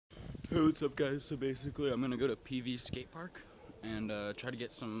Hey, what's up, guys? So basically, I'm gonna go to PV Skatepark and try to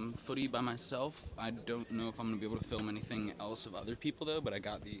get some footy by myself. I don't know if I'm gonna be able to film anything else of other people though, but I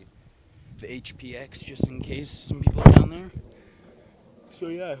got the HPX just in case some people are down there. So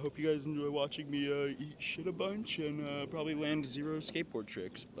yeah, I hope you guys enjoy watching me eat shit a bunch and probably land 0 skateboard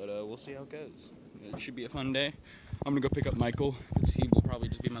tricks, but we'll see how it goes. It should be a fun day. I'm gonna go pick up Michael, because he will probably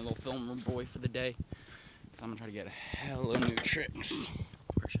just be my little filmer boy for the day. So I'm gonna try to get hella new tricks.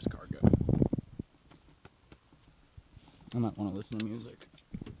 Where's his car go? I might want to listen to music.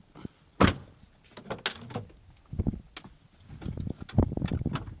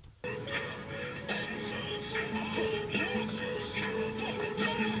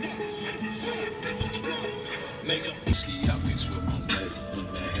 Make up the ski outfits with my leg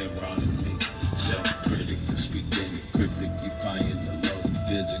when that head rounding me. Self-critic, speaking cryptic, defying the laws of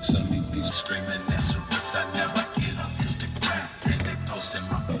physics. I need these screaming SOS I never get on Instagram. And they posting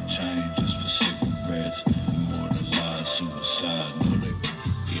my chain just for cigarettes. Immortalized suicide, no they won't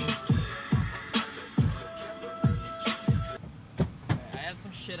forget. I have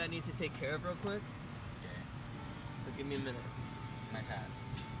some shit I need to take care of real quick. Okay. So give me a minute. Nice hat.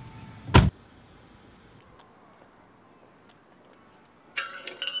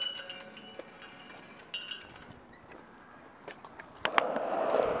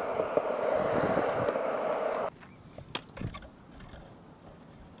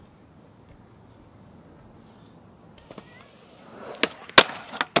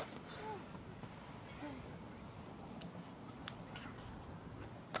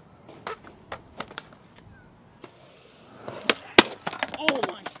 Oh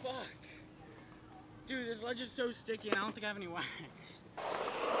my fuck! Dude, this ledge is so sticky and I don't think I have any wax.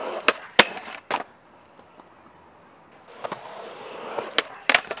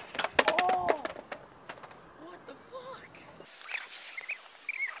 Oh! What the fuck?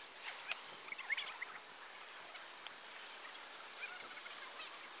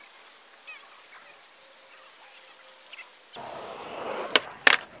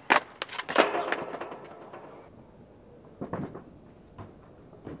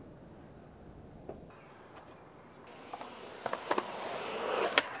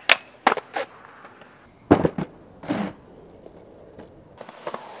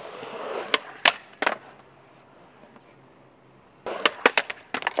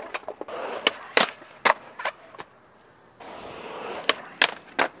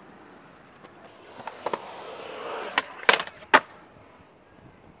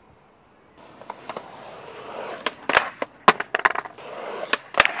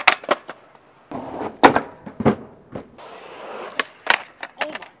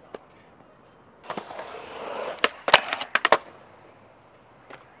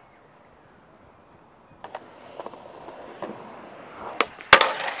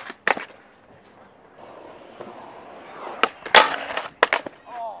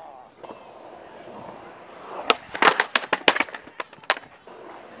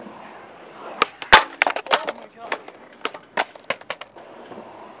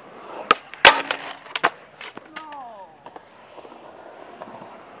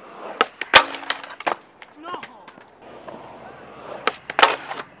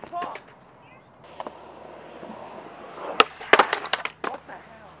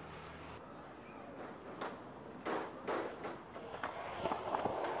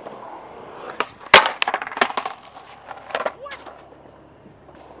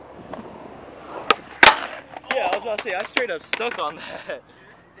 Yeah, I was about to say, I straight up stuck on that. You're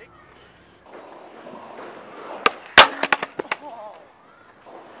sticky. Oh.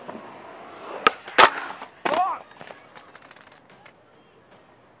 Fuck!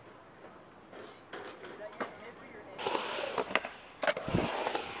 Is that your hip or your ankle?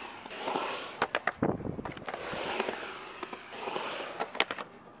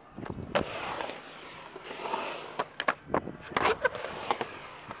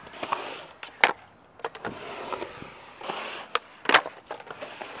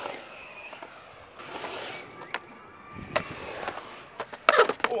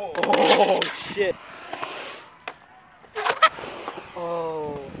 Oh shit.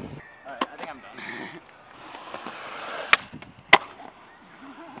 Oh. Alright, I think I'm done.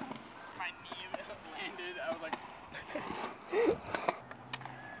 My knee landed, I was like...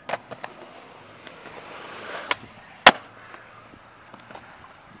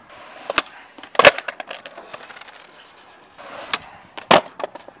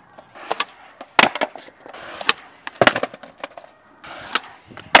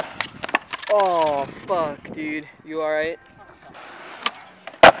 Oh fuck, dude. You alright?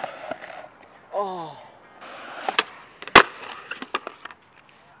 Oh.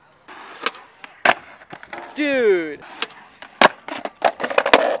 Dude.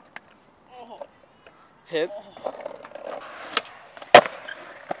 Hip.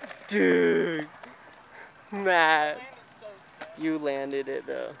 Dude. Matt. You landed it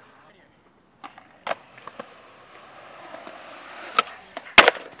though.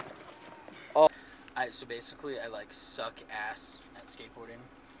 Oh. Alright, so basically I like suck ass at skateboarding.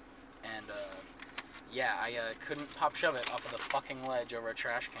 And yeah, I couldn't pop shove it off of the fucking ledge over a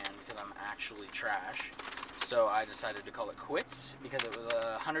trash can because I'm actually trash. So I decided to call it quits because it was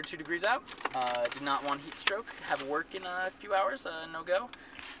 102 degrees out. Did not want heat stroke. Have work in a few hours. No go.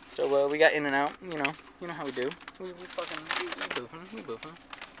 So we got in and out. You know how we do. We boofing.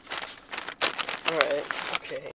 Alright, okay.